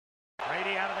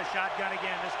out of the shotgun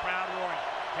again. This crowd roaring.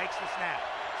 Takes the snap.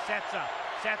 Sets up.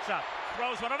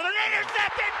 Throws one over the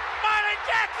intercepted. Marlon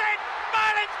Jackson.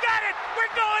 Marlon's got it. We're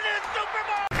going to the Super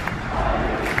Bowl.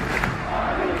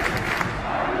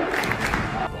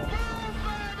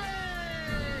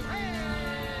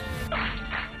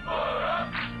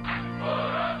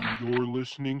 You're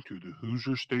listening to the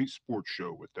Hoosier State Sports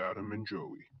Show with Adam and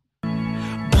Joey.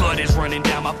 Blood is running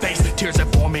down my face, tears are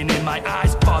forming in my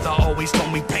eyes. Father always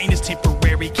told me pain is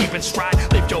temporary, keep it stride.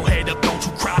 Lift your head up, don't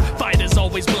you cry. Fighters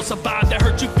always will survive. The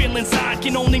hurt you feel inside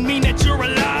can only mean that you're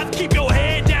alive. Keep your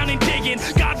head down and digging.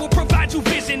 God will provide you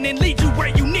vision and lead you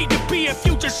where you need to be. If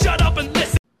you just shut up and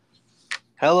listen.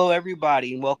 Hello,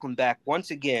 everybody, and welcome back once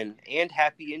again, and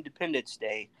happy Independence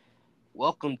Day.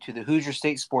 Welcome to the Hoosier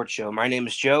State Sports Show. My name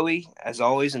is Joey. As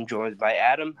always, I'm joined by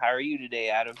Adam. How are you today,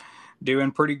 Adam?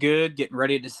 Doing pretty good, getting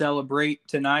ready to celebrate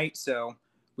tonight. So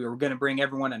we were going to bring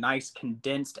everyone a nice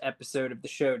condensed episode of the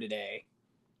show today.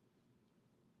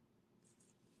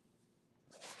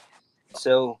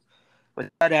 So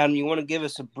with that, Adam, you want to give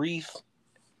us a brief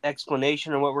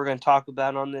explanation of what we're going to talk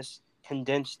about on this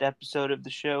condensed episode of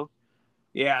the show?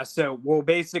 Yeah, so we'll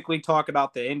basically talk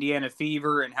about the Indiana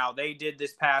Fever and how they did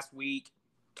this past week,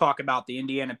 talk about the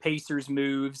Indiana Pacers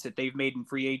moves that they've made in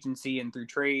free agency and through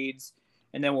trades,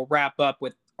 and then we'll wrap up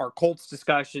with our Colts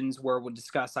discussions where we'll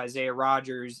discuss Isaiah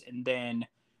Rodgers and then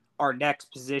our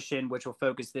next position, which will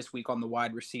focus this week on the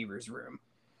wide receivers room.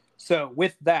 So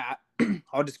with that,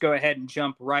 I'll just go ahead and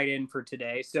jump right in for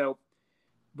today. So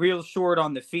real short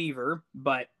on the Fever,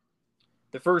 but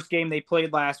the first game they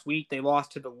played last week, they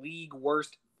lost to the league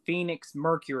worst Phoenix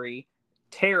Mercury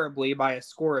terribly by a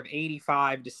score of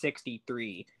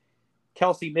 85-63.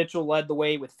 Kelsey Mitchell led the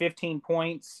way with 15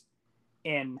 points,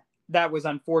 and that was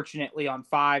unfortunately on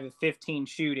 5 of 15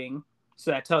 shooting.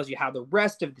 So that tells you how the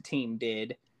rest of the team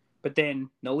did. But then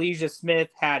Nelijah Smith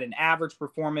had an average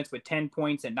performance with 10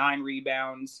 points and 9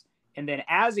 rebounds. And then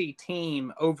as a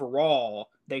team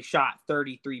overall, they shot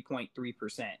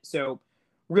 33.3%. So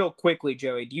real quickly,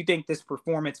 Joey, do you think this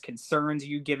performance concerns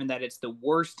you given that it's the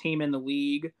worst team in the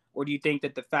league? Or do you think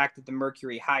that the fact that the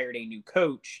Mercury hired a new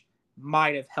coach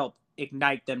might have helped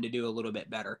ignite them to do a little bit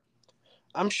better?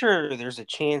 I'm sure there's a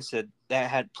chance that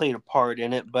had played a part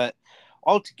in it, but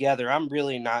altogether, I'm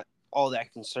really not all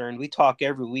that concerned. We talk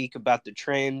every week about the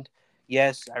trend.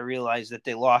 Yes, I realize that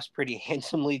they lost pretty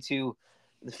handsomely to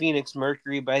the Phoenix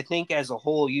Mercury, but I think as a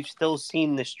whole, you've still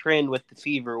seen this trend with the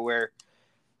Fever where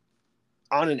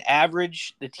on an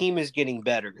average, the team is getting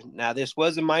better. Now, this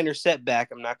was a minor setback.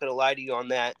 I'm not going to lie to you on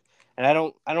that. And I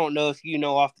don't know if you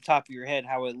know off the top of your head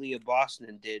how Aaliyah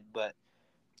Boston did, but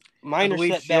minor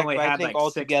setback, but I think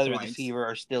altogether the Fever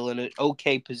are still in an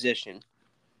okay position.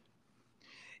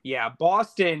 Yeah,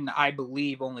 Boston, I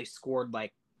believe, only scored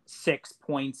like 6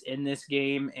 points in this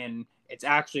game, and it's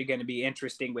actually going to be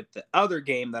interesting with the other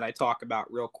game that I talk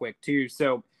about real quick too.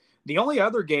 So the only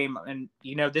other game, and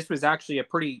this was actually a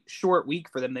pretty short week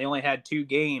for them. They only had 2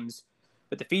 games,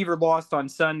 but the Fever lost on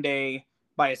Sunday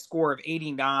by a score of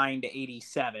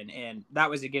 89-87, and that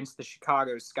was against the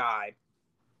Chicago Sky.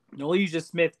 Nelijah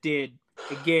Smith did,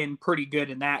 again, pretty good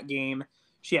in that game.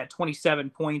 She had 27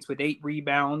 points with 8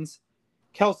 rebounds.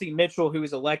 Kelsey Mitchell, who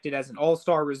was elected as an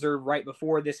all-star reserve right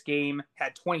before this game,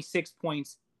 had 26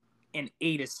 points and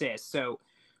 8 assists. So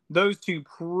those two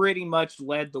pretty much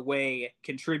led the way,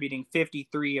 contributing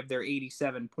 53 of their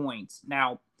 87 points.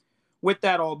 Now, with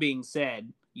that all being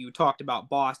said, you talked about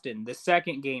Boston. The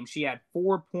second game, she had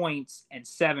 4 points and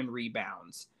 7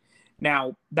 rebounds.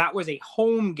 Now, that was a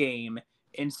home game,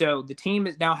 and so the team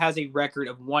now has a record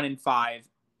of 1-5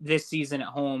 this season at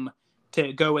home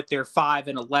to go with their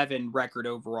 5-11 record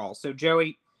overall. So,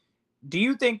 Joey, do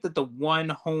you think that the one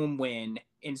home win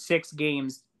in 6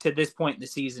 games to this point in the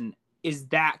season is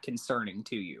that concerning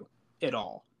to you at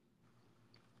all?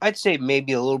 I'd say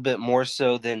maybe a little bit more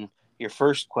so than your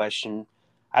first question.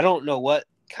 I don't know what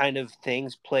kind of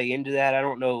things play into that. I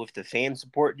don't know if the fan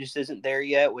support just isn't there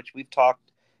yet, which we've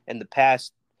talked in the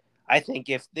past. I think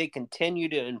if they continue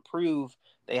to improve,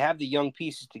 they have the young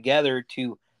pieces together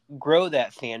to grow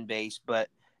that fan base. But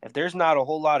if there's not a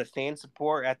whole lot of fan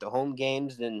support at the home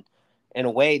games, then in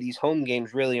a way, these home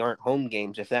games really aren't home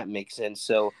games, if that makes sense.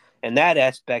 So in that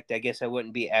aspect, I guess I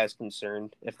wouldn't be as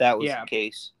concerned if that was the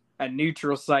case. A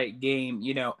neutral site game,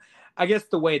 I guess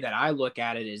the way that I look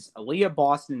at it is Aaliyah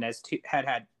Boston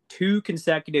had 2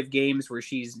 consecutive games where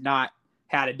she's not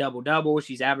had a double-double.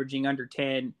 She's averaging under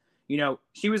 10.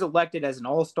 She was elected as an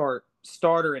all-star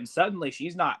starter, and suddenly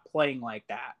she's not playing like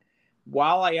that.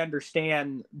 While I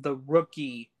understand the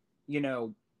rookie,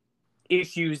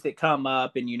 issues that come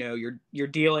up and, you're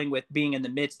dealing with being in the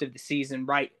midst of the season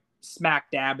right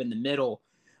smack dab in the middle.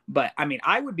 But I mean,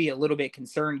 I would be a little bit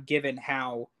concerned given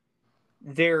how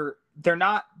they're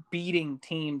not beating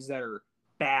teams that are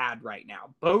bad right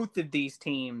now. Both of these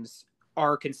teams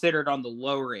are considered on the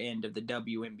lower end of the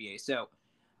WNBA. So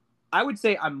I would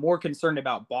say I'm more concerned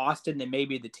about Boston than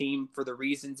maybe the team for the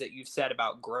reasons that you've said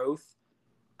about growth.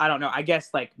 I don't know. I guess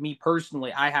like me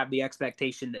personally, I have the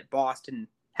expectation that Boston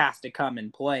has to come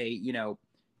and play. You know,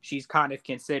 she's kind of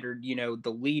considered, you know,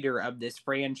 the leader of this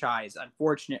franchise,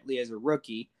 unfortunately, as a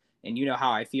rookie. And you know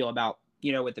how I feel about,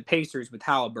 you know, with the Pacers, with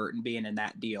Halliburton being in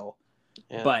that deal.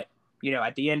 Yeah. But, you know,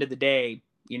 at the end of the day,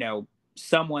 you know,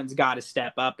 someone's got to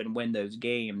step up and win those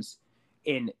games.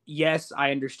 And yes,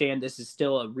 I understand this is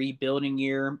still a rebuilding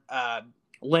year.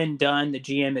 Lynn Dunn, the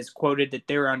GM, has quoted that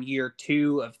they're on year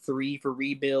 2 of 3 for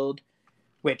rebuild,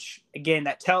 which, again,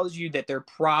 that tells you that they're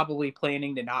probably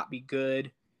planning to not be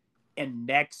good in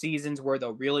next seasons where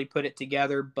they'll really put it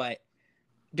together. But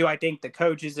do I think the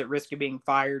coach is at risk of being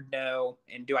fired? No.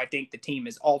 And do I think the team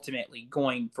is ultimately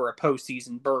going for a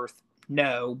postseason berth?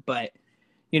 No. But,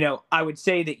 you know, I would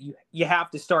say that you have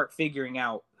to start figuring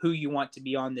out who you want to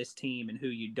be on this team and who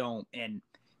you don't. And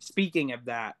speaking of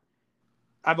that,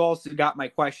 I've also got my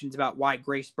questions about why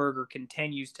Grace Berger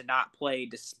continues to not play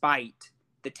despite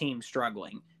the team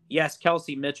struggling. Yes,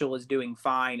 Kelsey Mitchell is doing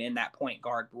fine in that point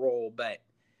guard role, but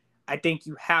I think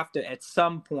you have to, at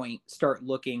some point, start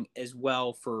looking as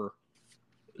well for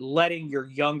letting your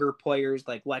younger players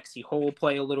like Lexi Hull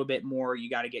play a little bit more. You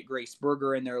got to get Grace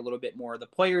Berger in there a little bit more. The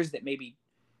players that maybe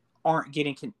aren't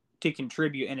getting to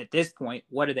contribute, and at this point,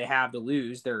 what do they have to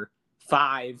lose? They're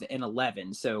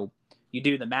 5-11. So you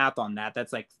do the math on that.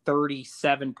 That's like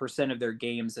 37% of their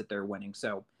games that they're winning.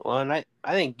 So, well, and I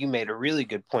think you made a really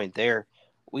good point there.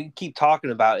 We keep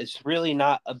talking about it's really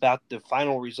not about the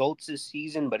final results this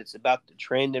season, but it's about the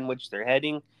trend in which they're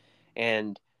heading.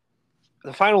 And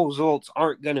the final results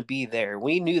aren't going to be there.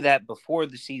 We knew that before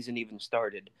the season even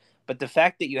started. But the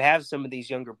fact that you have some of these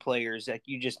younger players, like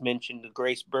you just mentioned, the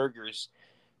Grace Bergers,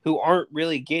 who aren't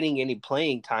really getting any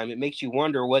playing time, it makes you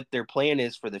wonder what their plan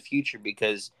is for the future,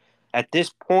 because at this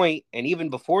point, and even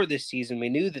before this season, we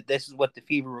knew that this is what the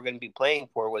Fever were going to be playing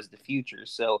for, was the future.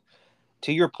 So,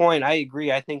 to your point, I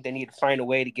agree. I think they need to find a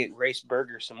way to get Grace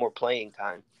Berger some more playing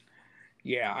time.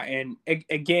 Yeah, and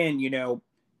again, you know,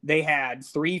 they had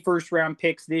 3 first-round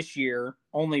picks this year.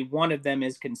 Only one of them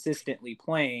is consistently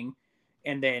playing,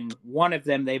 and then one of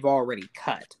them they've already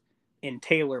cut in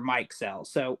Taylor Mikesell.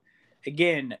 So,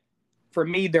 again, for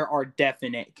me, there are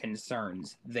definite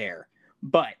concerns there.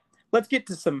 But let's get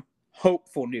to some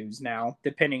hopeful news now,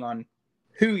 depending on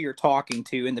who you're talking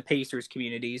to in the Pacers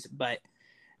communities. But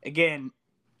again,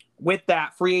 with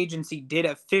that, free agency did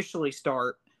officially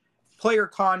start. Player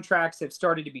contracts have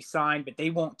started to be signed, but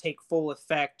they won't take full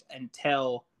effect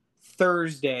until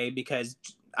Thursday, because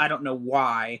I don't know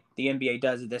why the NBA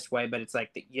does it this way, but it's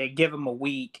like you give them a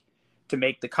week to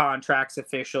make the contracts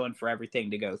official and for everything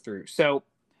to go through. So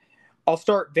I'll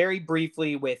start very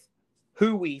briefly with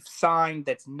who we've signed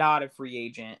that's not a free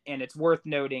agent, and it's worth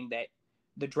noting that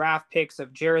the draft picks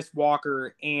of Jarris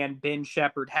Walker and Ben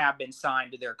Shepherd have been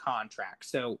signed to their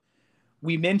contracts. So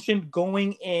we mentioned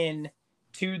going in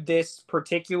to this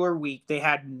particular week, they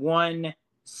had 1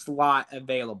 slot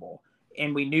available.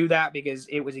 And we knew that because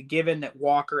it was a given that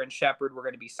Walker and Shepherd were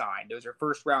going to be signed. Those are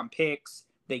first-round picks.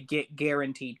 They get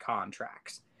guaranteed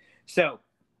contracts. So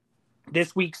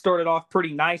this week started off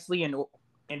pretty nicely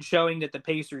and showing that the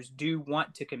Pacers do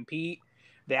want to compete.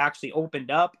 They actually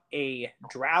opened up a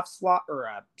draft slot, or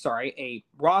a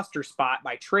roster spot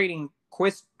by trading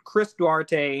Chris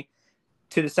Duarte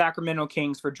to the Sacramento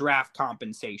Kings for draft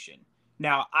compensation.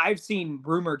 Now, I've seen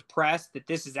rumored press that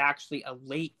this is actually a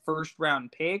late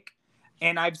first-round pick,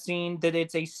 and I've seen that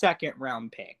it's a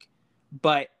second-round pick.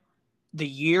 But the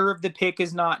year of the pick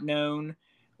is not known.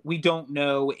 We don't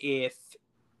know if,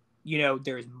 you know,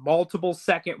 there's multiple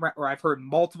I've heard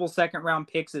multiple second-round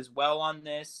picks as well on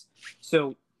this.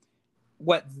 So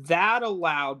what that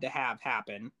allowed to have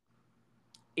happen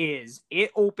is it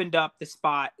opened up the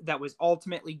spot that was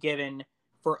ultimately given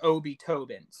for Obi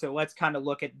Toppin. So let's kind of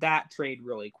look at that trade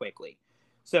really quickly.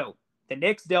 So the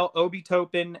Knicks dealt Obi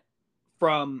Toppin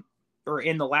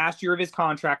in the last year of his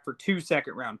contract for 2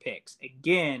 second-round picks.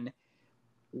 Again,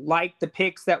 like the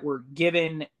picks that were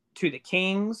given to the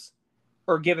Kings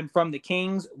or given from the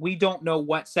Kings, we don't know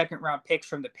what second-round picks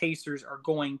from the Pacers are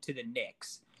going to the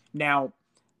Knicks. Now,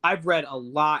 I've read a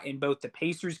lot in both the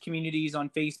Pacers communities on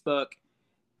Facebook,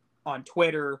 on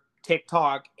Twitter,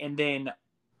 TikTok, and then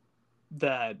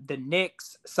the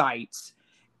Knicks sites,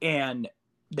 and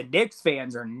the Knicks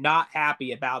fans are not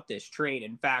happy about this trade.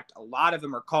 In fact, a lot of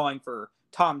them are calling for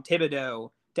Tom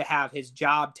Thibodeau to have his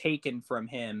job taken from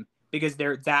him because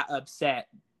they're that upset.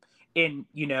 And,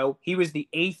 he was the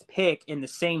 8th pick in the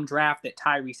same draft that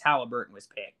Tyrese Halliburton was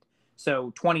picked.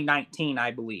 So 2019,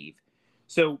 I believe.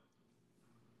 So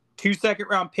 2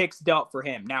 second-round picks dealt for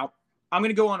him. Now, I'm going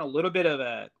to go on a little bit of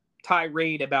a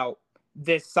tirade about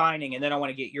this signing, and then I want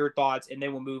to get your thoughts, and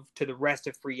then we'll move to the rest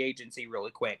of free agency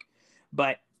really quick.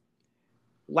 But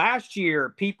last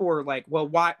year, people were like, well,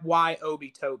 why Obi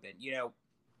Toppin?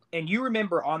 And you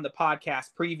remember on the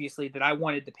podcast previously that I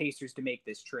wanted the Pacers to make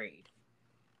this trade.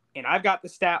 And I've got the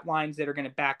stat lines that are going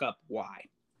to back up why.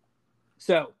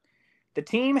 So the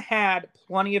team had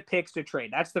plenty of picks to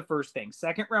trade. That's the first thing.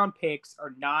 Second-round picks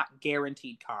are not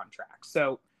guaranteed contracts.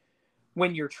 So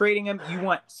when you're trading them, you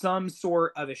want some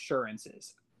sort of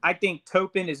assurances. I think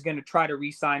Toppin is going to try to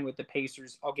re-sign with the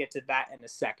Pacers. I'll get to that in a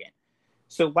second.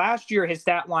 So last year, his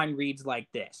stat line reads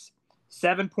like this.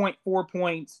 7.4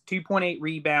 points, 2.8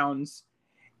 rebounds.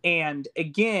 And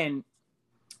again,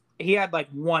 he had like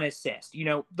 1 assist.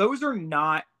 Those are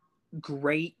not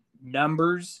great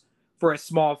numbers for a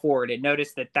small forward. And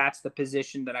notice that that's the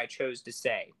position that I chose to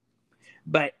say.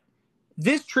 But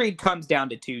this trade comes down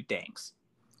to 2 things.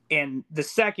 And the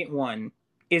second one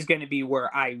is going to be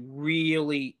where I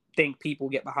really think people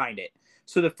get behind it.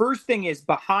 So the first thing is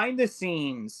behind the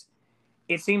scenes,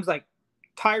 it seems like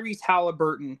Tyrese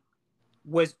Halliburton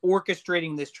was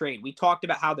orchestrating this trade. We talked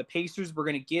about how the Pacers were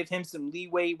going to give him some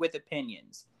leeway with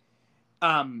opinions.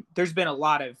 There's been a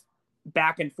lot of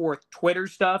back and forth Twitter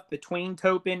stuff between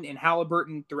Toppin and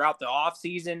Halliburton throughout the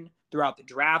offseason, throughout the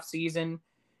draft season.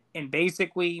 And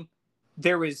basically,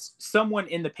 there was someone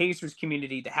in the Pacers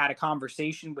community that had a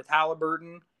conversation with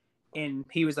Halliburton, and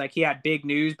he was like, he had big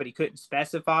news, but he couldn't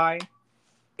specify.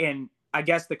 And I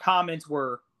guess the comments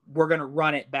were, we're going to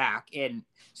run it back. And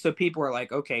so people were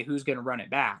like, okay, who's going to run it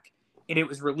back? And it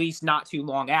was released not too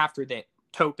long after that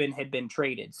Toppin had been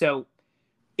traded. So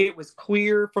it was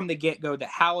clear from the get-go that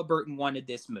Halliburton wanted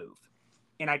this move.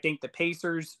 And I think the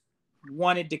Pacers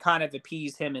wanted to kind of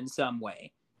appease him in some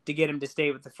way to get him to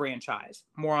stay with the franchise.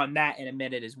 More on that in a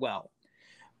minute as well.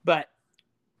 But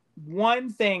one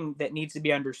thing that needs to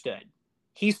be understood,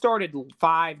 he started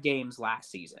 5 games last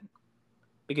season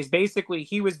because basically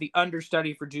he was the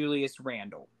understudy for Julius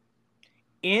Randle.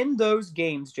 In those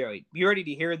games, Joey, you ready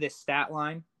to hear this stat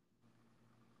line?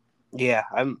 Yeah,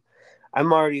 I'm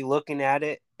already looking at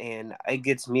it, and it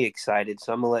gets me excited,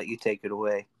 so I'm going to let you take it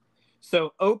away.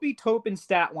 So Obi Toppin's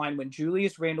stat line when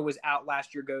Julius Randle was out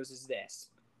last year goes as this.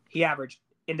 He averaged,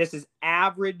 and this is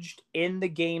averaged in the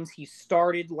games he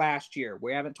started last year.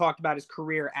 We haven't talked about his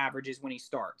career averages when he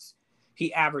starts.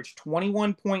 He averaged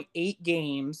 21.8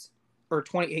 games, or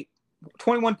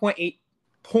 21.8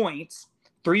 points,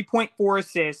 3.4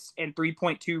 assists, and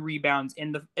 3.2 rebounds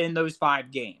in those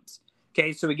 5 games.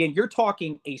 Okay, so again, you're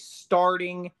talking a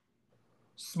starting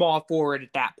small forward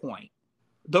at that point.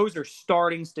 Those are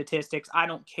starting statistics. I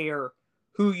don't care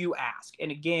who you ask.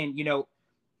 And again,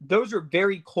 those are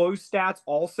very close stats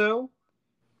also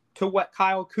to what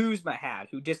Kyle Kuzma had,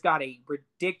 who just got a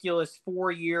ridiculous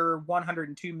 4-year,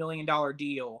 $102 million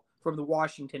deal from the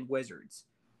Washington Wizards.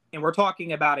 And we're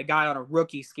talking about a guy on a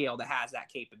rookie scale that has that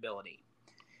capability.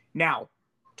 Now,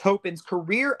 Toppin's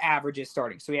career average is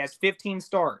starting. So he has 15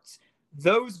 starts.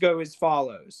 Those go as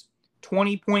follows.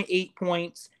 20.8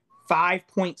 points,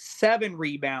 5.7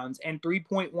 rebounds, and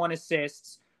 3.1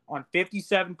 assists on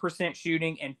 57%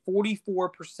 shooting and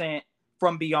 44%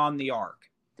 from beyond the arc.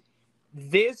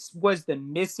 This was the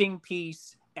missing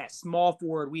piece at small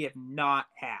forward we have not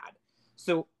had.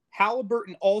 So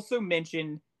Halliburton also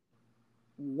mentioned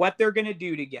what they're going to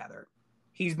do together.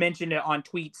 He's mentioned it on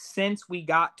tweets since we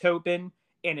got Toppin,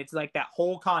 and it's like that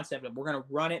whole concept of we're going to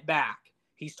run it back.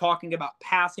 He's talking about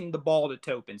passing the ball to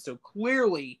Toppin. So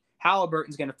clearly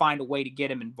Halliburton's going to find a way to get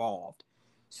him involved.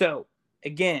 So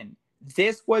again,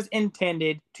 this was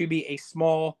intended to be a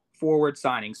small forward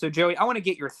signing. So Joey, I want to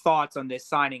get your thoughts on this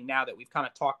signing now that we've kind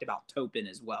of talked about Toppin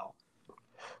as well.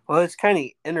 Well, it's kind of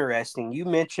interesting. You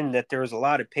mentioned that there was a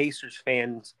lot of Pacers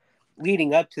fans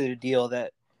leading up to the deal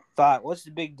that thought, what's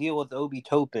the big deal with Obi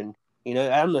Toppin?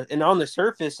 On the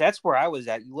surface, that's where I was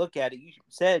at. You look at it, you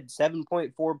said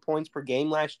 7.4 points per game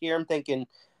last year. I'm thinking,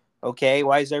 okay,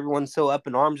 why is everyone so up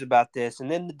in arms about this? And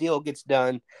then the deal gets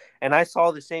done, and I saw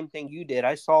the same thing you did.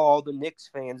 I saw all the Knicks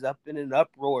fans up in an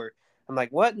uproar. I'm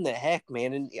like, what in the heck,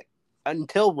 man? And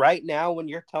until right now, when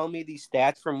you're telling me these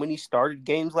stats from when he started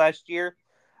games last year,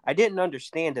 I didn't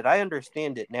understand it. I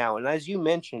understand it now. And as you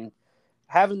mentioned,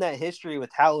 having that history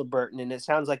with Halliburton, and it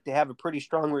sounds like they have a pretty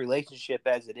strong relationship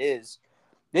as it is,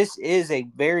 this is a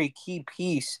very key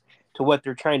piece to what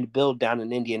they're trying to build down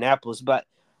in Indianapolis. But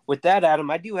with that, Adam,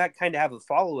 I do kind of have a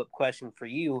follow-up question for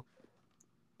you.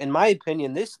 In my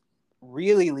opinion, this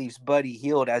really leaves Buddy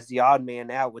Hield as the odd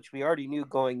man out, which we already knew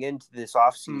going into this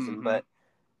offseason. But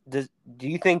do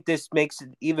you think this makes it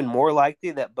even more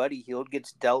likely that Buddy Hield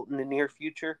gets dealt in the near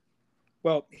future?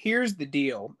 Well, here's the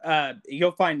deal.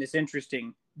 You'll find this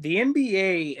interesting. The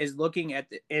NBA is looking at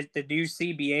the new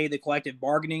CBA, the collective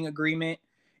bargaining agreement,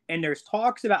 and there's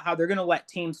talks about how they're going to let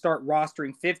teams start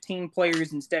rostering 15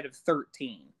 players instead of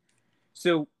 13.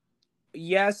 So,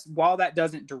 yes, while that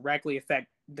doesn't directly affect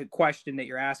the question that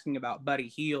you're asking about Buddy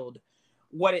Hield,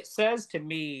 what it says to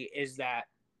me is that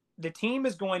the team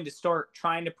is going to start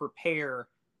trying to prepare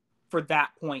for that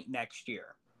point next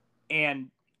year.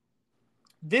 And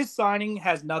this signing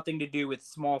has nothing to do with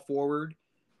small forward.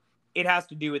 It has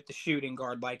to do with the shooting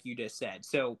guard, like you just said.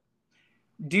 So,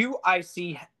 do I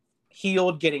see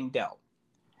Hield getting dealt?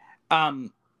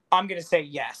 I'm going to say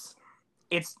yes.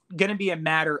 It's going to be a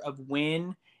matter of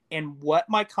when, and what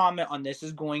my comment on this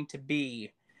is going to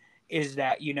be is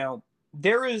that,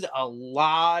 there is a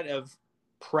lot of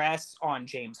press on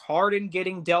James Harden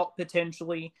getting dealt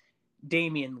potentially,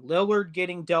 Damian Lillard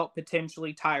getting dealt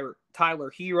potentially, Tyler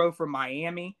Hero from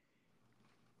Miami.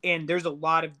 And there's a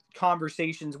lot of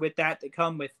conversations with that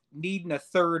come with needing a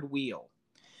third wheel.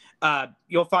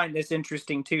 You'll find this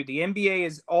interesting too. The NBA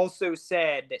has also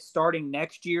said that starting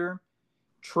next year,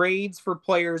 trades for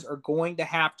players are going to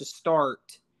have to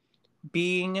start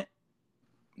being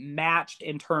matched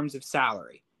in terms of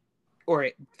salary, or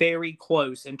very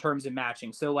close in terms of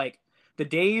matching. So like the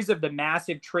days of the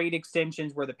massive trade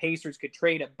extensions where the Pacers could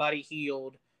trade a Buddy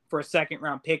Hield for a second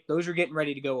round pick, those are getting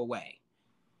ready to go away.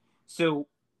 So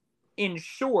in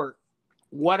short,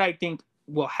 what I think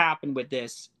will happen with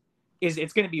this is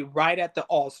it's going to be right at the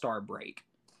All-Star break.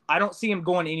 I don't see him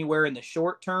going anywhere in the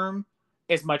short term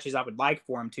as much as I would like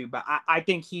for him to, but I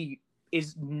think he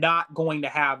is not going to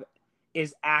have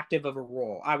as active of a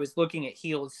role. I was looking at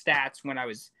Hield's stats when I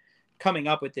was coming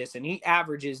up with this, and he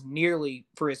averages nearly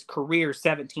for his career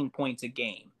 17 points a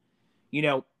game.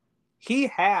 He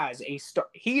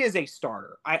is a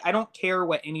starter. I don't care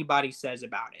what anybody says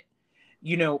about it.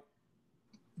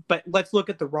 But let's look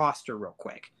at the roster real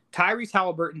quick. Tyrese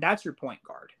Halliburton, that's your point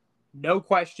guard. No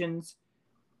questions,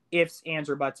 ifs, ands,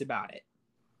 or buts about it.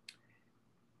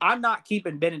 I'm not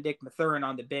keeping Benedict Mathurin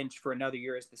on the bench for another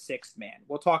year as the sixth man.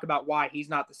 We'll talk about why he's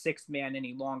not the sixth man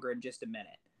any longer in just a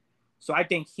minute. So I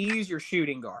think he's your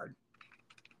shooting guard.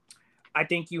 I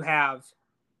think you have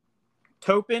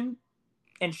Topin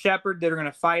and Shepard that are going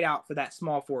to fight out for that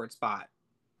small forward spot.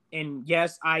 And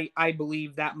yes, I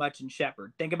believe that much in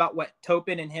Shepard. Think about what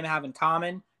Topin and him have in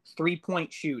common.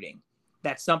 3-point shooting.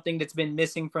 That's something that's been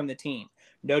missing from the team.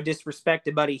 No disrespect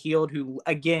to Buddy Hield, who,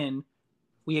 again,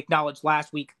 we acknowledged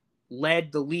last week,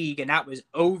 led the league, and that was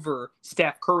over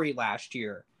Steph Curry last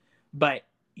year. But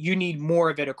you need more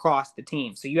of it across the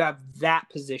team. So you have that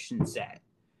position set.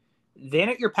 Then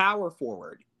at your power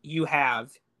forward, you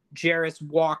have Jarris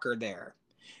Walker there.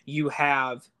 You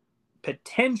have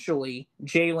potentially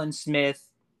Jalen Smith,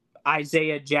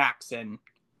 Isaiah Jackson,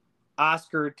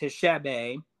 Oscar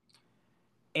Teshebe,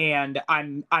 and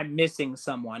I'm missing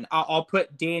someone. I'll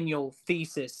put Daniel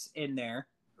Theis in there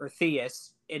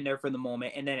for the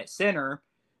moment. And then at center,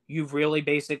 you've really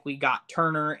basically got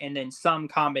Turner and then some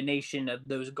combination of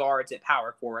those guards at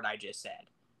power forward I just said.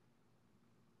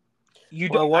 I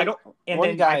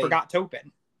forgot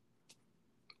Topin.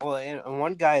 Well, and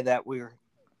one guy that we're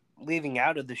leaving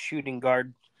out of the shooting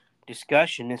guard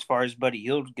discussion as far as Buddy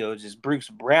Hield goes is Bruce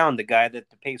Brown, the guy that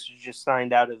the Pacers just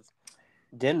signed out of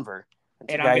Denver.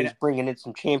 That's a guy who's bringing in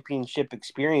some championship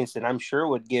experience that I'm sure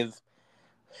would give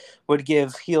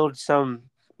Hield some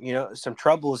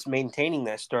troubles maintaining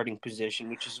that starting position,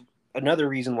 which is another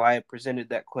reason why I presented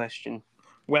that question.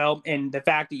 Well, and the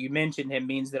fact that you mentioned him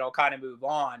means that I'll kind of move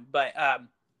on. But I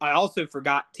also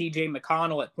forgot TJ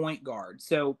McConnell at point guard.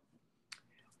 So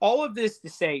all of this to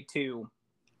say, too,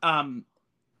 and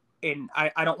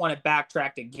I don't want to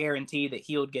backtrack to guarantee that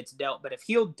Hield gets dealt, but if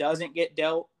Hield doesn't get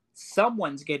dealt,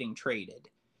 someone's getting traded.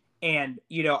 And,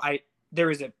 there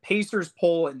is a Pacers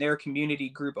poll in their community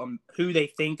group on who they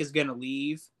think is going to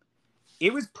leave.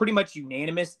 It was pretty much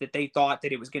unanimous that they thought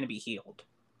that it was going to be Hield.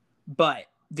 But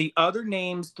the other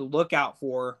names to look out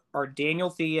for are Daniel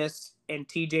Theis and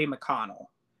TJ McConnell.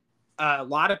 A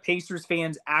lot of Pacers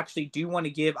fans actually do want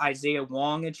to give Isaiah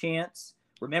Wong a chance.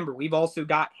 Remember, we've also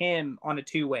got him on a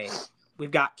two-way.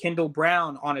 We've got Kendall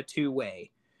Brown on a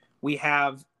two-way. We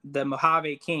have the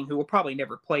Mojave King, who will probably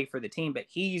never play for the team, but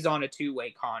he's on a two-way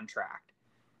contract.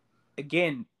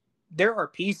 Again, there are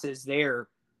pieces there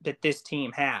that this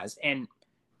team has. And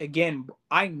again,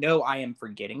 I know I am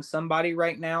forgetting somebody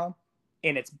right now,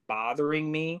 and it's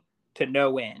bothering me to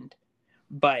no end.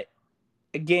 But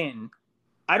again,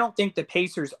 I don't think the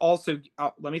Pacers also,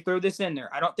 let me throw this in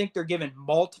there. I don't think they're given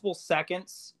multiple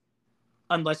seconds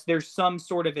unless there's some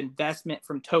sort of investment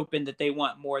from Topin that they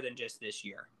want more than just this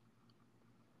year.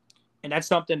 And that's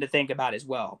something to think about as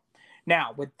well.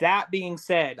 Now, with that being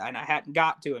said, and I hadn't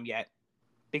got to him yet,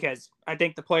 because I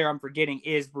think the player I'm forgetting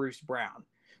is Bruce Brown.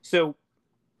 So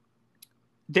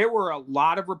there were a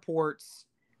lot of reports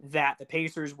that the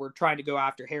Pacers were trying to go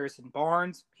after Harrison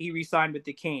Barnes. He re-signed with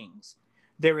the Kings.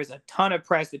 There was a ton of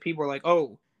press that people were like,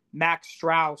 oh, Max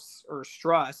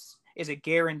Struss is a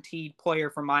guaranteed player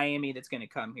from Miami that's going to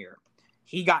come here.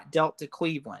 He got dealt to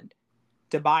Cleveland.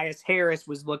 Tobias Harris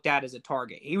was looked at as a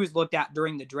target. He was looked at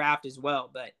during the draft as well,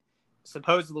 but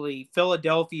supposedly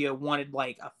Philadelphia wanted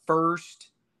like a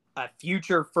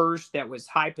future first that was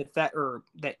hypothetical,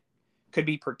 that could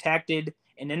be protected.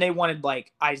 And then they wanted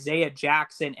like Isaiah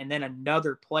Jackson and then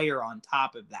another player on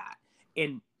top of that.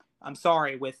 And I'm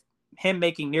sorry, with him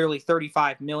making nearly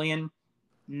 $35 million,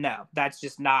 no, that's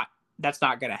not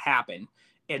going to happen.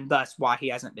 And thus why he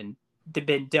hasn't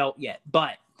been dealt yet.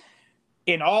 But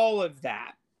in all of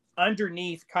that,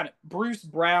 underneath kind of Bruce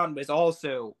Brown was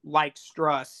also, like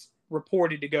Struss,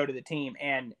 reported to go to the team.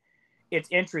 And it's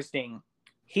interesting.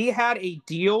 He had a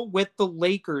deal with the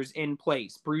Lakers in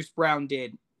place. Bruce Brown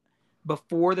did,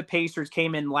 before the Pacers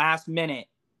came in last minute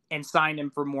and signed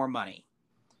him for more money.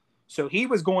 So he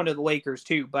was going to the Lakers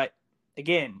too. But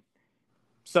again,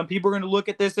 some people are going to look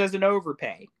at this as an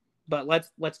overpay. But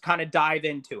let's kind of dive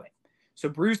into it. So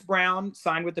Bruce Brown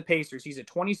signed with the Pacers. He's a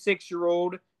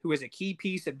 26-year-old who is a key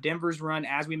piece of Denver's run,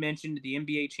 as we mentioned, to the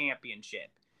NBA championship.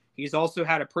 He's also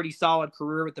had a pretty solid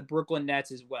career with the Brooklyn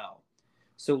Nets as well.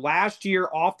 So last year,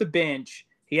 off the bench,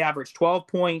 he averaged 12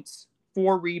 points,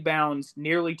 4 rebounds,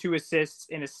 nearly 2 assists,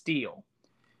 and a steal.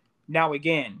 Now,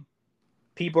 again,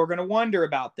 people are going to wonder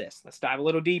about this. Let's dive a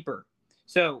little deeper.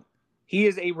 So he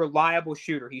is a reliable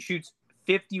shooter. He shoots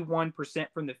 51%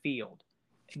 from the field.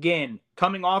 Again,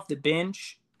 coming off the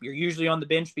bench, you're usually on the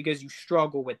bench because you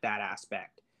struggle with that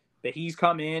aspect. But he's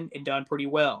come in and done pretty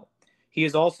well. He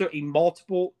is also a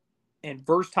multiple and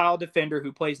versatile defender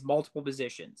who plays multiple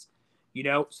positions.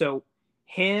 So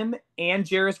him and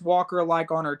Jarris Walker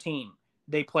alike on our team,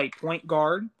 they play point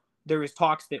guard. There is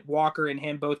talks that Walker and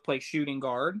him both play shooting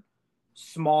guard,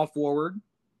 small forward,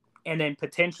 and then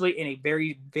potentially in a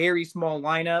very, very small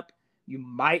lineup, you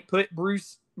might put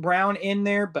Bruce Brown in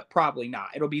there, but probably not.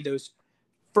 It'll be those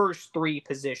first 3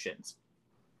 positions.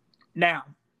 Now,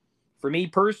 for me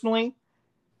personally,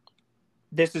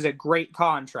 this is a great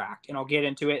contract, and I'll get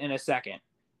into it in a second.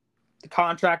 The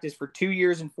contract is for 2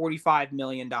 years and $45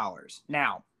 million.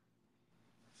 Now,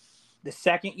 the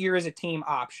second year is a team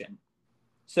option.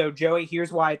 So, Joey,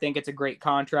 here's why I think it's a great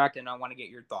contract, and I want to get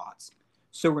your thoughts.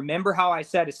 So remember how I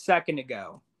said a second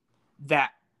ago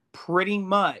that pretty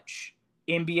much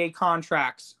NBA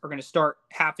contracts are going to start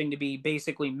having to be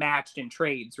basically matched in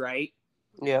trades, right?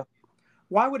 Yeah.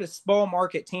 Why would a small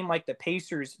market team like the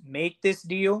Pacers make this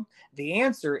deal? The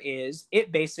answer is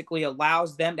it basically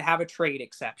allows them to have a trade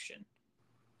exception.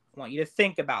 I want you to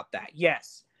think about that.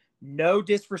 Yes, no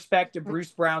disrespect to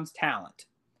Bruce Brown's talent.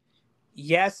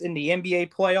 Yes, in the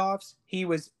NBA playoffs, he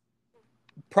was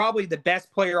probably the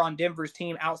best player on Denver's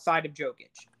team outside of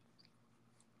Jokic.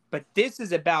 But this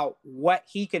is about what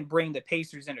he can bring the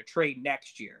Pacers in a trade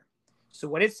next year. So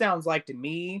what it sounds like to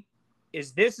me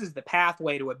is this is the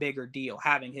pathway to a bigger deal,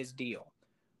 having his deal.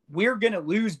 We're going to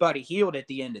lose Buddy Hield at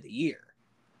the end of the year.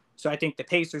 So I think the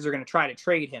Pacers are going to try to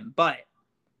trade him. But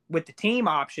with the team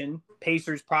option,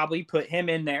 Pacers probably put him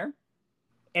in there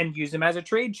and use him as a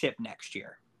trade chip next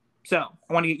year. So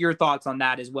I want to get your thoughts on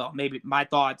that as well. Maybe my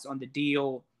thoughts on the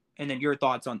deal and then your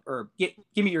thoughts on, or give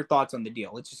me your thoughts on the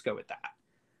deal. Let's just go with that.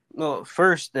 Well,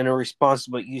 first, in a response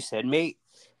to what you said,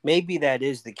 maybe that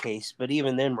is the case, but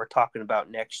even then we're talking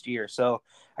about next year. So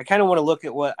I kind of want to look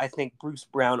at what I think Bruce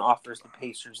Brown offers the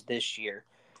Pacers this year.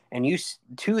 And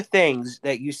 2 things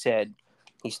that you said.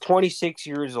 He's 26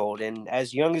 years old, and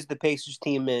as young as the Pacers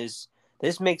team is,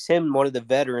 this makes him one of the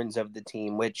veterans of the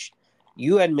team, which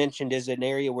you had mentioned is an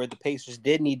area where the Pacers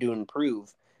did need to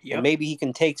improve. Yep. And maybe he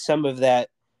can take some of that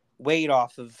weight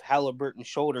off of Halliburton's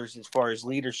shoulders as far as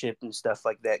leadership and stuff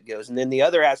like that goes. And then the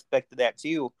other aspect of that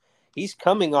too, he's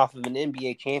coming off of an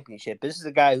NBA championship. This is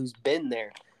a guy who's been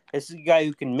there. This is a guy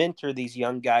who can mentor these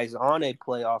young guys on a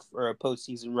playoff or a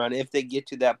postseason run if they get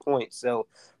to that point. So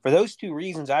for those 2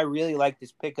 reasons, I really like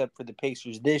this pickup for the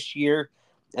Pacers this year.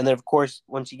 And then, of course,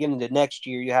 once you get into next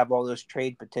year, you have all those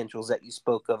trade potentials that you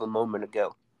spoke of a moment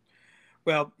ago.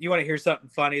 Well, you want to hear something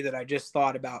funny that I just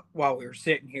thought about while we were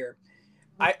sitting here?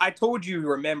 I told you,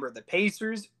 remember, the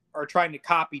Pacers are trying to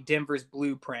copy Denver's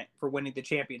blueprint for winning the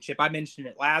championship. I mentioned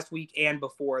it last week and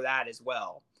before that as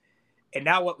well. And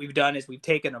now what we've done is we've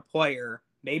taken a player,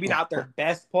 maybe not their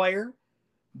best player,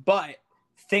 but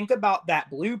think about that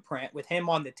blueprint with him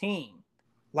on the team.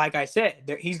 Like I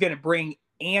said, he's going to bring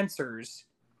answers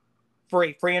for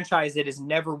a franchise that has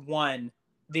never won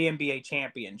the NBA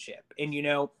championship. And,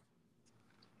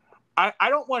 I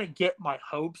don't want to get my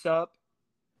hopes up,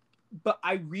 but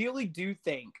I really do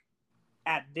think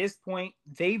at this point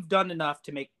they've done enough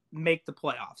to make the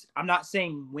playoffs. I'm not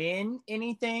saying win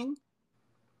anything,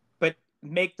 but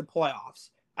make the playoffs.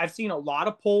 I've seen a lot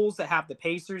of polls that have the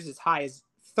Pacers as high as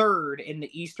third in the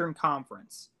Eastern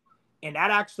Conference. And that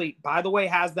actually, by the way,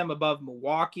 has them above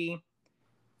Milwaukee.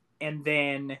 And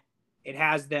then it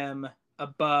has them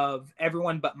above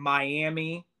everyone but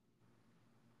Miami.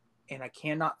 And I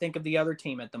cannot think of the other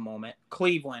team at the moment.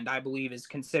 Cleveland, I believe, is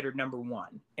considered number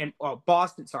one. And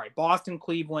Boston,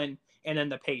 Cleveland, and then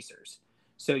the Pacers.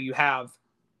 So you have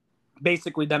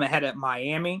basically them ahead of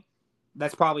Miami.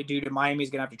 That's probably due to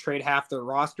Miami's going to have to trade half their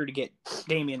roster to get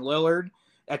Damian Lillard.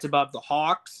 That's above the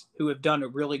Hawks, who have done a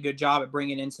really good job at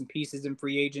bringing in some pieces in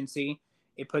free agency.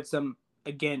 It puts them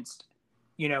against,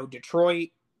 Detroit,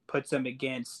 puts them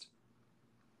against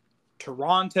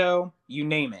Toronto, you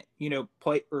name it,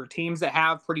 teams that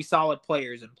have pretty solid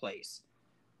players in place.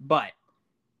 But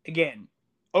again,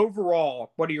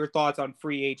 overall, what are your thoughts on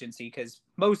free agency? Because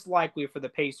most likely for the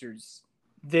Pacers,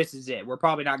 this is it. We're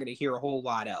probably not going to hear a whole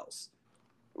lot else.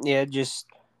 Yeah, just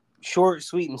short,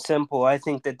 sweet, and simple. I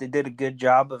think that they did a good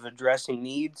job of addressing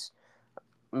needs.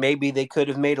 Maybe they could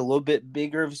have made a little bit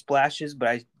bigger of splashes, but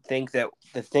I think that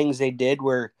the things they did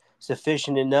were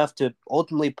sufficient enough to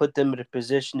ultimately put them in a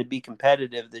position to be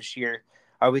competitive this year.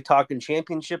 Are we talking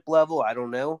championship level? I don't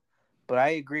know. But I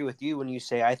agree with you when you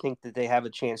say I think that they have a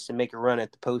chance to make a run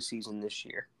at the postseason this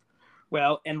year.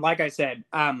 Well, and like I said,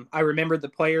 I remember the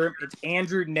player. It's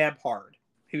Andrew Nebhard,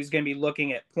 who's going to be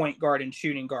looking at point guard and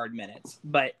shooting guard minutes.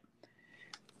 But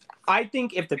I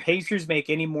think if the Pacers make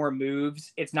any more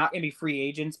moves, it's not going to be free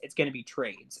agents. It's going to be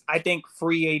trades. I think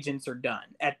free agents are done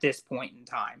at this point in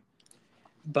time.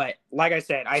 But like I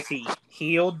said, I see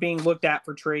Hield being looked at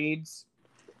for trades.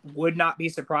 Would not be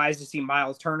surprised to see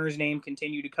Miles Turner's name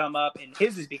continue to come up, and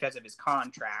his is because of his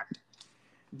contract.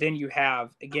 Then you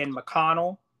have, again,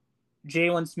 McConnell,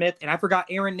 Jalen Smith, and I forgot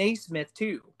Aaron Naismith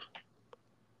too.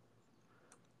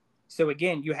 So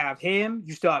again, you have him.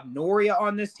 You still have Noria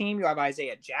on this team. You have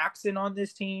Isaiah Jackson on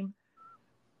this team.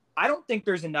 I don't think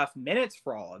there's enough minutes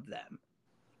for all of them.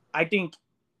 I think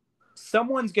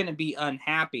someone's going to be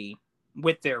unhappy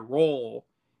with their role.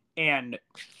 And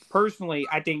personally,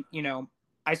 I think,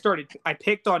 I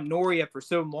picked on Noria for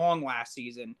so long last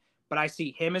season, but I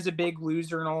see him as a big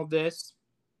loser in all this.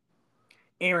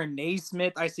 Aaron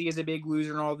Naismith, I see as a big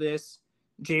loser in all this.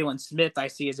 Jalen Smith, I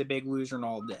see as a big loser in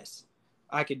all this.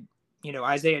 I could,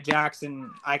 Isaiah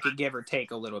Jackson, I could give or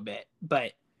take a little bit,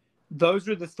 but those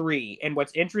are the three. And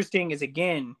what's interesting is,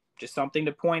 again, just something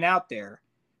to point out there.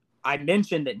 I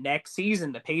mentioned that next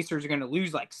season, the Pacers are going to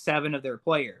lose like 7 of their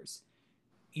players.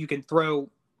 You can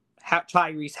throw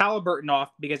Tyrese Halliburton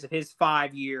off because of his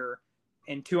 5-year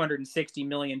and $260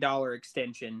 million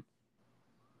extension.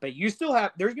 But you still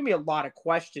have, there's going to be a lot of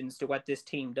questions to what this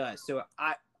team does. So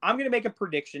I'm going to make a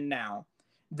prediction now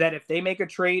that if they make a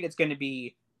trade, it's going to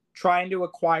be trying to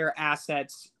acquire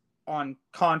assets on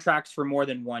contracts for more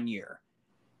than 1 year.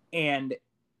 And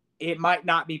it might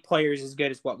not be players as good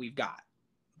as what we've got.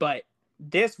 But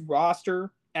this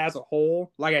roster as a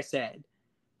whole, like I said,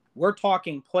 we're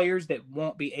talking players that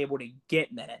won't be able to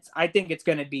get minutes. I think it's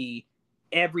going to be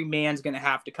every man's going to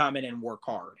have to come in and work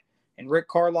hard. And Rick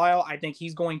Carlisle, I think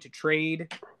he's going to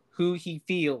trade who he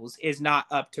feels is not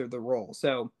up to the role.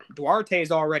 So Duarte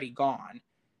is already gone.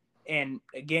 And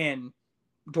again,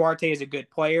 Duarte is a good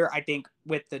player. I think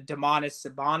with the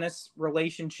Domantas-Sabonis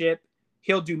relationship,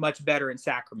 he'll do much better in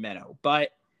Sacramento. But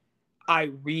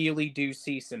I really do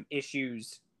see some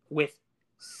issues with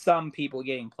some people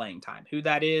getting playing time. Who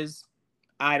that is,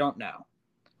 I don't know.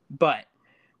 But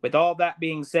with all that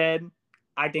being said,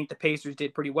 I think the Pacers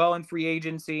did pretty well in free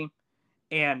agency.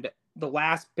 And the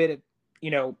last bit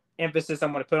of, emphasis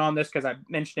I'm going to put on this, because I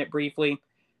mentioned it briefly,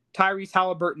 Tyrese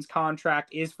Halliburton's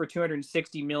contract is for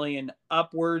 $260 million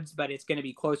upwards, but it's going to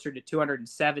be closer to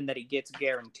 $207 that he gets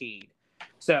guaranteed.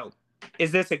 So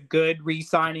is this a good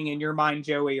re-signing in your mind,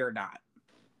 Joey, or not?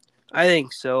 I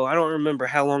think so. I don't remember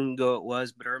how long ago it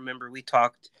was, but I remember we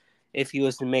talked if he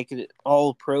was to make it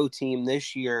all-pro team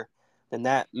this year, then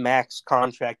that max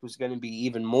contract was going to be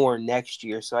even more next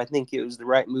year. So I think it was the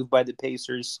right move by the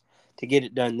Pacers to get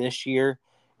it done this year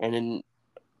and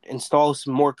install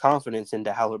some more confidence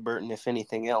into Halliburton, if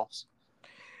anything else.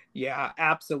 Yeah,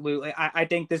 absolutely. I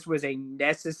think this was a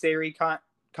necessary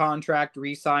contract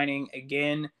re-signing.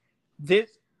 Again,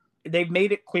 they've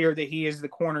made it clear that he is the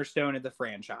cornerstone of the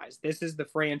franchise. This is the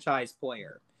franchise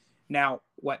player. Now,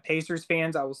 what Pacers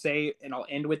fans, I will say, and I'll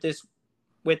end with this,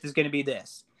 is going to be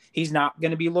this. He's not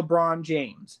going to be LeBron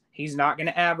James. He's not going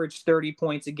to average 30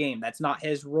 points a game. That's not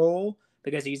his role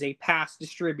because he's a pass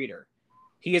distributor.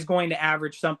 He is going to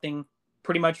average something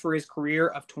pretty much for his career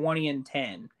of 20 and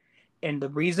 10. And the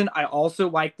reason I also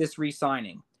like this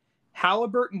re-signing,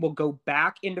 Halliburton will go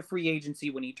back into free agency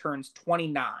when he turns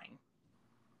 29.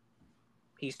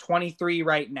 He's 23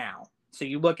 right now. So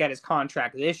you look at his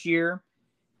contract this year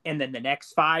and then the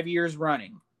next 5 years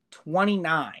running,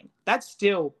 29. That's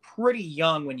still pretty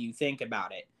young when you think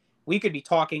about it. We could be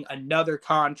talking another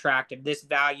contract of this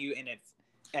value, and if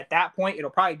at that point,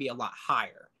 it'll probably be a lot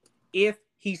higher if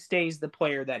he stays the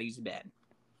player that he's been.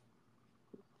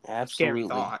 Absolutely. Scary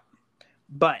thought.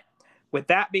 But with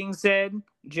that being said,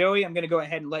 Joey, I'm going to go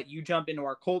ahead and let you jump into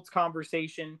our Colts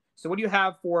conversation. So what do you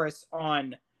have for us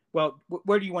on, well,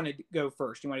 where do you want to go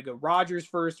first? You want to go Rodgers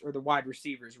first or the wide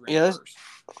receivers first?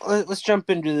 Let's jump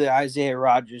into the Isaiah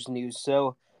Rodgers news.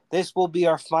 So this will be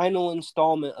our final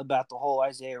installment about the whole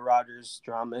Isaiah Rodgers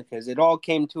drama because it all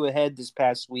came to a head this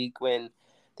past week when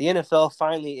the NFL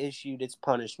finally issued its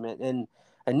punishment. And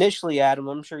initially, Adam,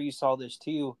 I'm sure you saw this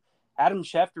too, Adam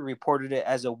Schefter reported it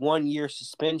as a 1-year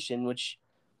suspension, which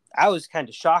I was kind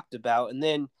of shocked about. And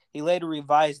then he later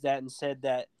revised that and said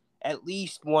that at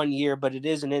least 1 year, but it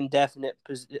is an indefinite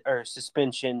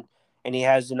suspension, and he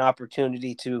has an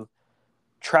opportunity to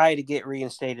try to get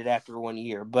reinstated after 1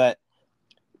 year. But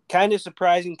kind of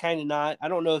surprising, kind of not. I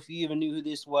don't know if you even knew who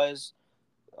this was.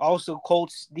 Also,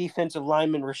 Colts defensive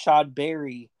lineman Rashad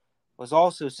Berry was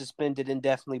also suspended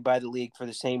indefinitely by the league for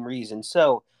the same reason.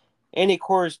 So, in a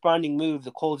corresponding move,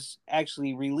 the Colts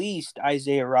actually released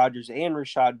Isaiah Rodgers and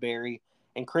Rashad Berry,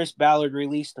 and Chris Ballard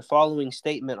released the following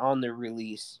statement on their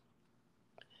release.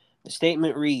 The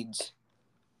statement reads,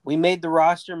 "We made the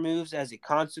roster moves as a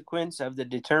consequence of the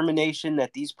determination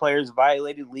that these players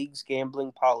violated league's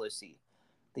gambling policy.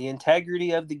 The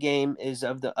integrity of the game is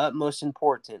of the utmost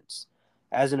importance.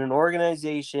 As an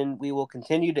organization, we will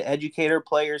continue to educate our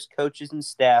players, coaches, and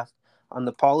staff on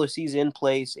the policies in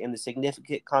place and the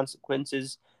significant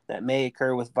consequences that may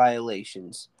occur with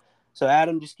violations." So,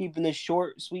 Adam, just keeping this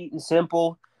short, sweet, and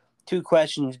simple, 2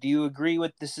 questions. Do you agree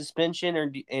with the suspension,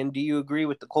 and do you agree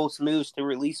with the Colts' moves to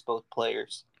release both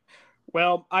players?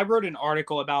 Well, I wrote an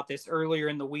article about this earlier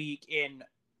in the week, and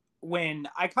when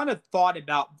I kind of thought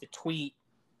about the tweet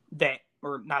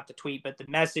or not the tweet, but the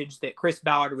message that Chris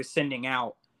Ballard was sending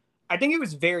out, I think it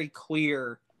was very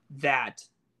clear that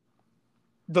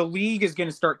the league is going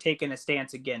to start taking a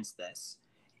stance against this.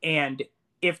 And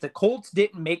if the Colts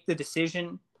didn't make the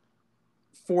decision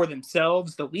for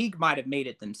themselves, the league might have made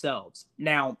it themselves.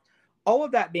 Now, all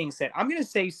of that being said, I'm going to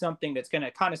say something that's going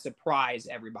to kind of surprise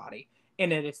everybody.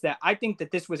 And it's that I think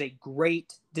that this was a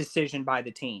great decision by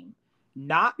the team.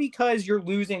 Not because you're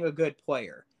losing a good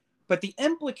player, but the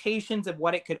implications of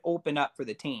what it could open up for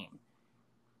the team.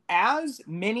 As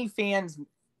many fans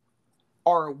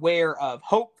are aware of,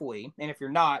 hopefully, and if you're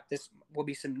not, this will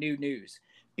be some new news,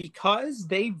 because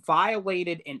they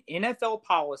violated an NFL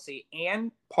policy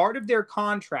and part of their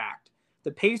contract,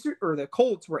 the Pacers or the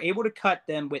Colts were able to cut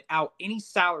them without any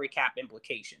salary cap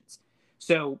implications.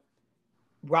 So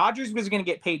Rodgers was going to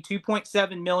get paid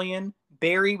 $2.7 million.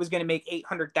 Barry was going to make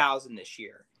 $800,000 this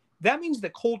year. That means the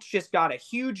Colts just got a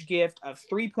huge gift of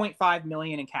 $3.5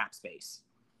 million in cap space.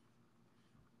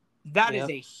 That is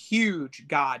a huge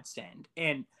godsend.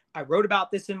 And I wrote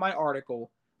about this in my article,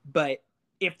 but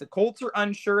if the Colts are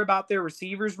unsure about their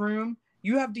receivers room,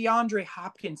 you have DeAndre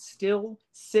Hopkins still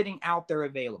sitting out there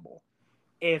available.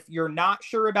 If you're not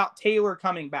sure about Taylor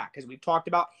coming back, because we've talked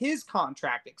about his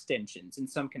contract extensions and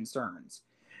some concerns,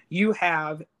 you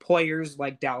have players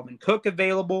like Dalvin Cook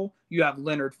available. You have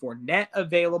Leonard Fournette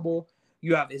available.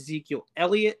 You have Ezekiel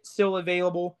Elliott still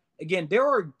available. Again, there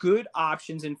are good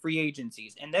options in free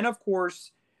agencies. And then, of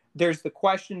course, there's the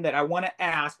question that I want to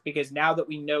ask, because now that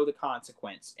we know the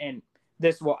consequence, and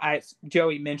this will, as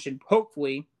Joey mentioned,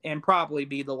 hopefully and probably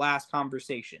be the last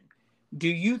conversation. Do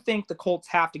you think the Colts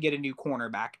have to get a new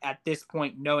cornerback at this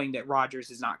point, knowing that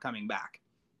Rodgers is not coming back?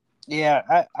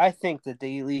 Yeah, I think that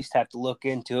they at least have to look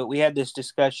into it. We had this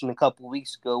discussion a couple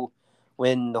weeks ago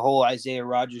when the whole Isaiah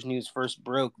Rodgers news first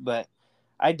broke, but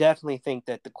I definitely think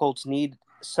that the Colts need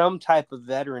some type of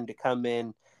veteran to come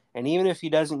in And even if he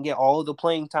doesn't get all of the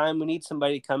playing time, we need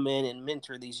somebody to come in and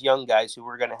mentor these young guys who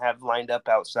we're going to have lined up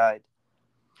outside.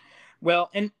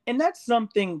 Well, and that's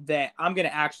something that I'm going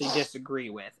to actually disagree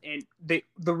with. And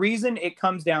the reason it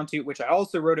comes down to, which I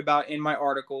also wrote about in my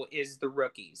article, is the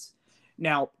rookies.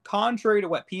 Now, contrary to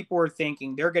what people are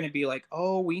thinking, they're going to be like,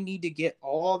 oh, we need to get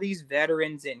all these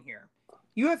veterans in here.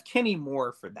 You have Kenny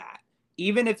Moore for that.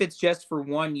 Even if it's just for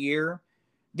 1 year,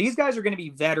 these guys are going to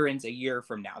be veterans a year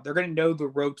from now. They're going to know the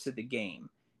ropes of the game.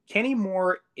 Kenny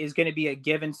Moore is going to be a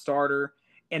given starter.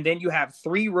 And then you have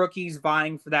 3 rookies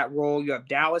vying for that role. You have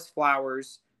Dallas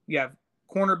Flowers. You have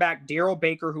cornerback Darrell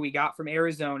Baker, who we got from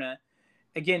Arizona.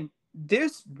 Again,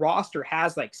 this roster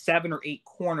has like 7 or 8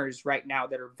 corners right now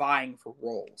that are vying for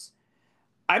roles.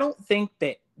 I don't think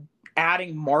that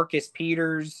adding Marcus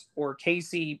Peters or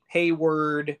Casey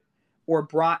Hayward or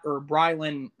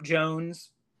Brian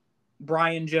Jones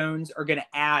are going to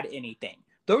add anything.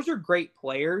 Those are great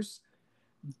players,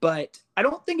 but I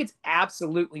don't think it's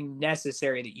absolutely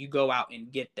necessary that you go out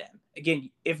and get them. Again,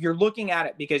 if you're looking at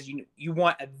it because you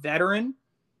want a veteran,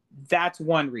 that's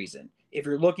one reason. If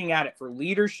you're looking at it for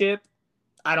leadership,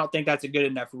 I don't think that's a good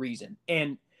enough reason.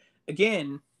 And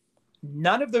again,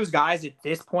 none of those guys at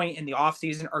this point in the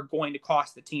offseason are going to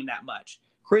cost the team that much.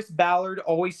 Chris Ballard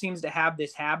always seems to have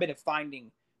this habit of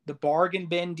finding the bargain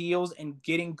bin deals and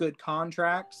getting good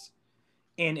contracts.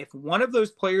 And if one of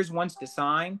those players wants to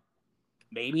sign,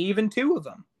 maybe even 2 of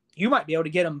them, you might be able to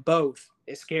get them both,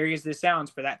 as scary as this sounds,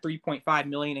 for that $3.5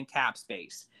 million in cap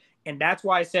space. And that's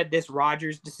why I said this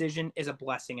Rodgers decision is a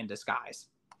blessing in disguise.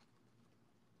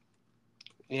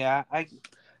 Yeah,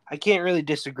 I can't really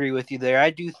disagree with you there. I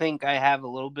do think I have a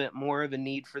little bit more of a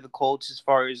need for the Colts as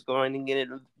far as going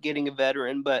and getting a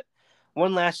veteran. But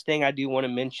one last thing I do want to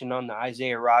mention on the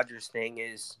Isaiah Rodgers thing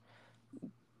is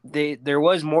there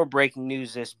was more breaking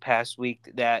news this past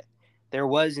week that there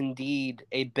was indeed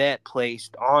a bet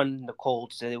placed on the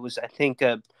Colts. It was, I think,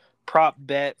 a prop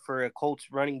bet for a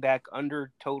Colts running back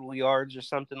under total yards or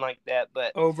something like that.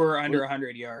 But over under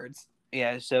 100 yards.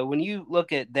 Yeah, so when you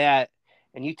look at that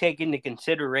and you take into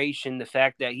consideration the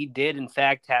fact that he did, in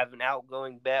fact, have an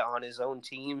outgoing bet on his own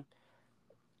team,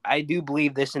 I do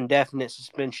believe this indefinite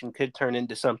suspension could turn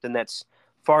into something that's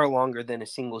far longer than a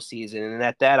single season. And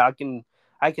at that, I can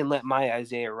let my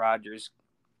Isaiah Rodgers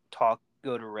talk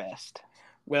go to rest.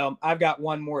 Well, I've got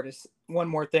one more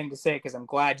thing to say because I'm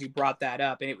glad you brought that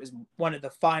up, and it was one of the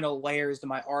final layers to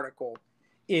my article.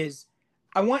 Is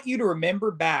I want you to remember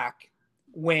back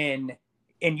when,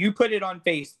 and you put it on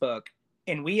Facebook,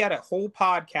 and we had a whole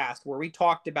podcast where we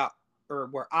talked about, or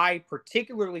where I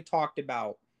particularly talked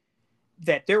about,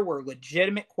 that there were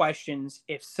legitimate questions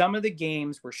if some of the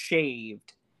games were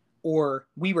shaved or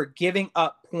we were giving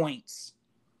up points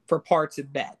for parts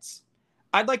of bets.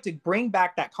 I'd like to bring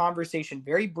back that conversation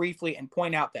very briefly and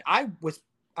point out that I'm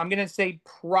going to say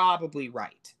probably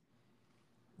right.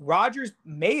 Rodgers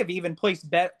may have even placed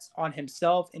bets on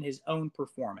himself in his own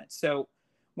performance. So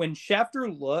when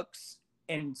Schefter looks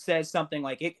and says something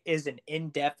like it is an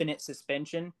indefinite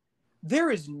suspension,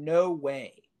 there is no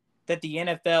way that the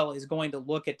NFL is going to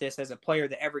look at this as a player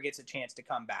that ever gets a chance to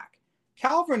come back.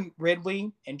 Calvin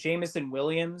Ridley and Jameson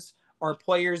Williams are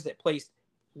players that placed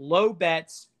low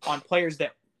bets on players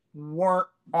that weren't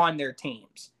on their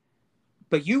teams.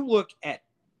 But you look at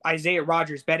Isaiah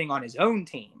Rodgers betting on his own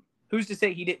team. Who's to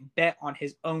say he didn't bet on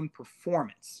his own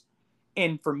performance?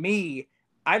 And for me,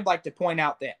 I'd like to point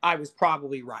out that I was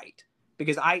probably right,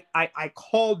 because I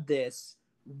called this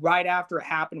right after it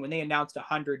happened when they announced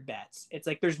 100 bets. It's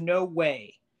like there's no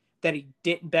way that he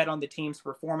didn't bet on the team's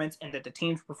performance and that the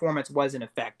team's performance wasn't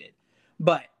affected.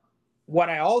 But what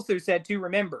I also said to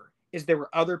remember is there were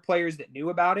other players that knew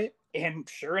about it. And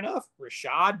sure enough,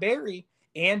 Rashad Berry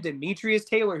and Demetrius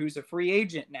Taylor, who's a free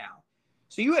agent now.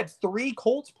 So you had 3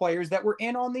 Colts players that were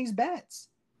in on these bets.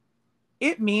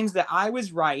 It means that I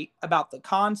was right about the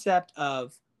concept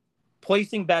of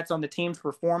placing bets on the team's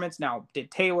performance. Now, did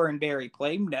Taylor and Berry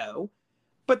play? No.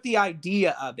 But the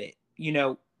idea of it,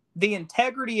 the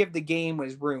integrity of the game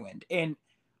was ruined. And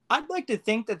I'd like to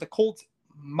think that the Colts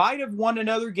might have won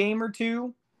another game or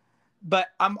two, but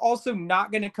I'm also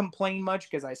not going to complain much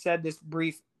because I said this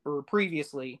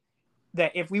previously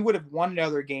that if we would have won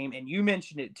another game, and you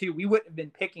mentioned it too, we wouldn't have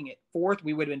been picking at 4th.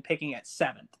 We would have been picking at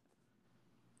 7th.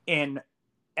 And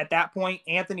at that point,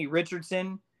 Anthony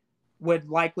Richardson would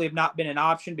likely have not been an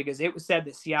option because it was said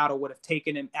that Seattle would have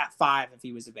taken him at 5 if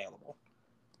he was available.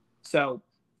 So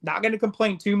not going to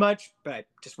complain too much, but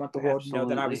just want the world to know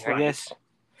that I was right.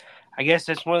 I guess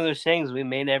that's one of those things we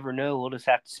may never know. We'll just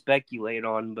have to speculate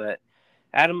on. But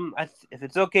Adam, if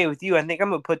it's okay with you, I think I'm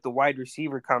going to put the wide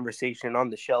receiver conversation on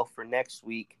the shelf for next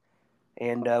week.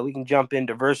 and we can jump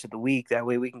into verse of the week. That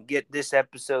way we can get this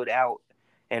episode out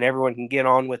and everyone can get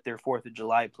on with their 4th of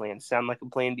July plans. Sound like a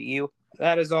plan to you?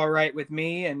 That is all right with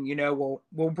me. And,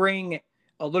 we'll bring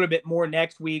a little bit more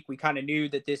next week. We kind of knew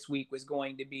that this week was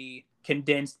going to be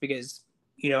condensed because,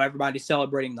 everybody's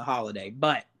celebrating the holiday.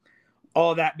 But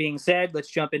all that being said, let's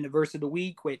jump into verse of the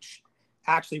week, which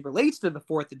actually relates to the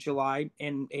 4th of July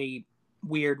in a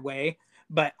weird way.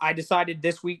 But I decided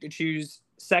this week to choose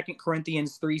 2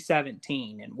 Corinthians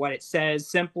 3:17. And what it says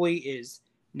simply is,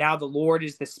 now the Lord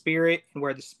is the Spirit, and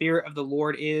where the Spirit of the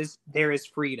Lord is, there is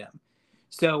freedom.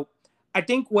 So I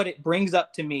think what it brings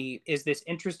up to me is this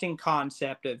interesting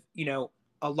concept of,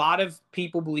 a lot of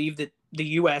people believe that the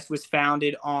U.S. was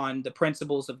founded on the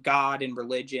principles of God and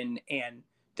religion, and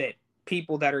that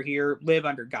people that are here live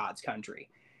under God's country.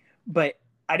 But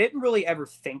I didn't really ever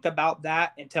think about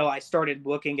that until I started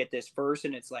looking at this verse,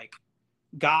 and it's like,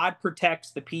 God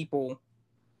protects the people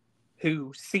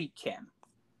who seek him.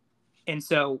 And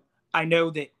so I know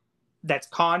that that's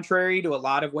contrary to a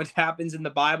lot of what happens in the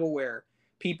Bible, where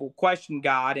people question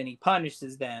God and he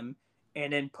punishes them,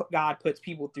 and then God puts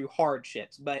people through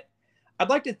hardships. But I'd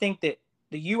like to think that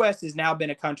the U.S. has now been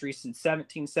a country since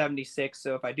 1776.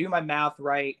 So if I do my math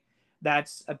right,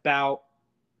 that's about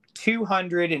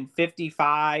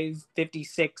 255,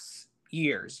 56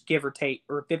 years, give or take,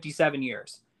 or 57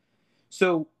 years.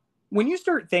 So when you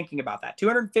start thinking about that,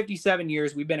 257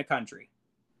 years we've been a country.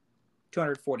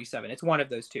 247, it's one of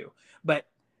those two. But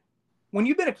when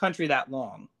you've been a country that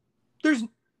long,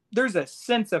 there's a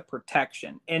sense of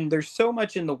protection. And there's so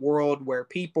much in the world where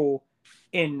people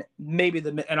in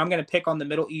and I'm going to pick on the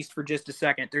Middle East for just a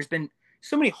second, there's been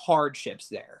so many hardships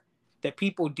there that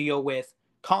people deal with: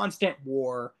 constant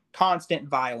war, constant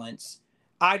violence,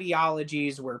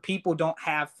 ideologies where people don't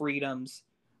have freedoms,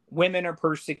 women are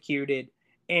persecuted.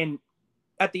 And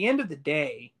at the end of the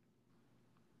day,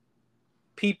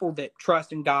 people that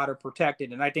trust in God are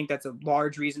protected. And I think that's a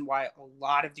large reason why a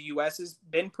lot of the U.S. has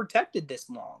been protected this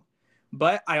long.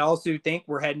 But I also think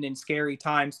we're heading in scary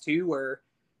times too, where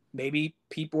maybe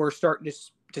people are starting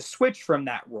to switch from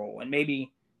that role and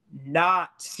maybe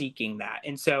not seeking that.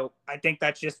 And so I think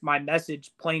that's just my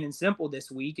message, plain and simple, this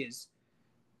week is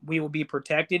we will be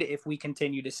protected if we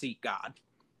continue to seek God.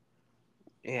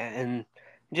 Yeah, and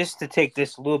just to take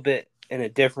this a little bit in a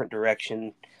different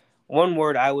direction, one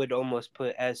word I would almost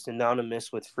put as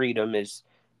synonymous with freedom is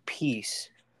peace.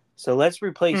 So let's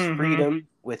replace freedom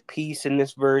with peace in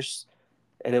this verse.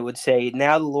 And it would say,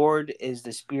 now the Lord is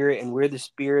the Spirit, and where the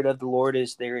Spirit of the Lord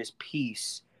is, there is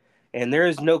peace. And there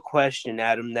is no question,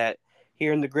 Adam, that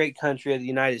here in the great country of the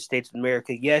United States of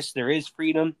America, yes, there is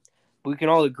freedom. But we can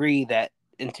all agree that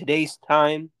in today's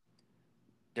time,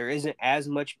 there isn't as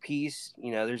much peace.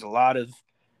 There's a lot of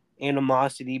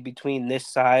animosity between this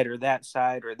side or that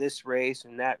side, or this race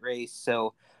and that race.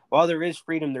 So while there is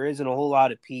freedom, there isn't a whole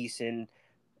lot of peace. And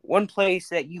one place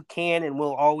that you can and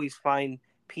will always find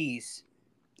peace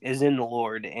is in the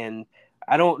Lord. And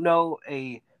I don't know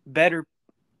a better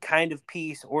kind of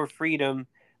peace or freedom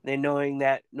than knowing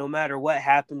that no matter what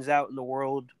happens out in the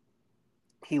world,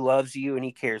 he loves you and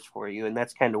he cares for you. And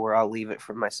that's kind of where I'll leave it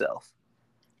for myself.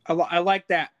 I like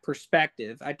that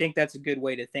perspective. I think that's a good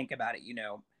way to think about it.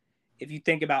 If you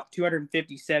think about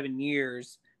 257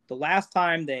 years, the last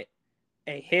time that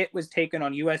a hit was taken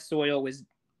on U.S. soil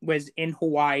was in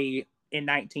Hawaii in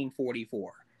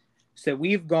 1944. So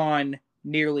we've gone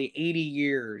nearly 80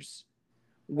 years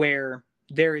where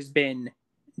there has been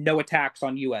no attacks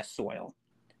on U.S. soil.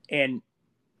 And,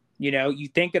 you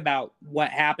think about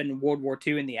what happened in World War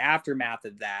II and the aftermath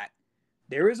of that,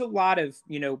 there is a lot of,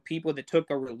 people that took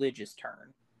a religious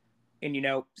turn. And,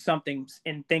 something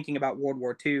in thinking about World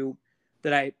War II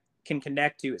that I can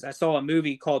connect to is I saw a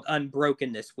movie called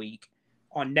Unbroken this week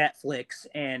on Netflix.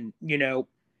 And,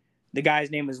 the guy's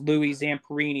name was Louis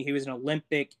Zamperini. He was an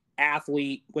Olympic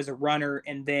athlete, was a runner,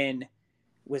 and then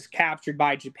was captured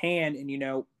by Japan.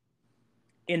 And,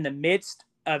 in the midst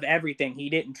of everything, he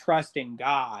didn't trust in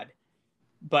God.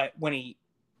 But when he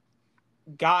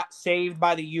got saved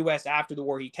by the U.S. after the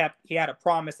war, he had a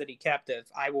promise that he kept of,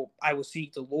 I will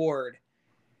seek the Lord,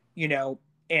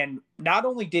 and not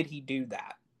only did he do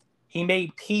that, he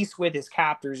made peace with his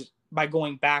captors by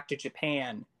going back to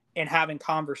Japan and having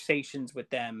conversations with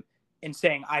them and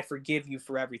saying, I forgive you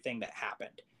for everything that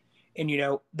happened. And,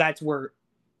 that's where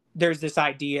there's this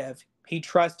idea of he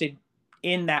trusted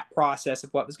in that process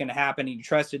of what was going to happen. He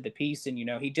trusted the peace, and,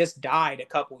 he just died a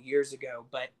couple years ago.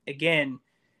 But again,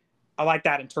 I like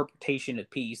that interpretation of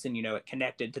peace, and, it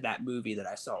connected to that movie that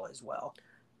I saw as well.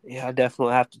 Yeah, I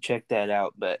definitely have to check that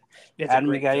out. But It's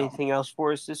Adam, you got film. anything else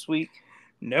for us this week?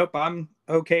 Nope, I'm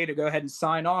okay to go ahead and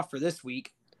sign off for this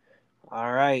week.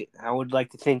 All right. I would like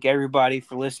to thank everybody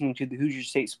for listening to the Hoosier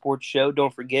State Sports Show.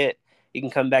 Don't forget, you can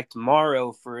come back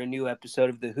tomorrow for a new episode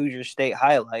of the Hoosier State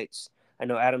Highlights. I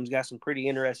know Adam's got some pretty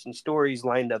interesting stories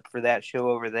lined up for that show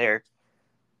over there.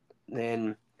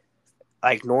 And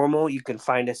like normal, you can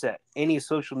find us at any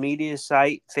social media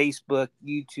site, Facebook,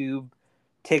 YouTube,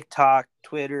 TikTok,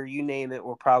 Twitter, you name it,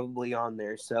 we're probably on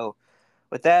there. So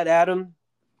with that, Adam,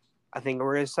 I think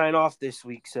we're going to sign off this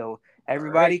week. So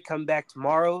everybody come back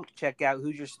tomorrow. Check out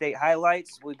Hoosier State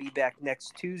Highlights. We'll be back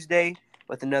next Tuesday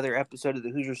with another episode of the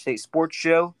Hoosier State Sports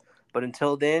Show. But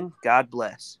until then, God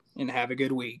bless. And have a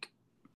good week.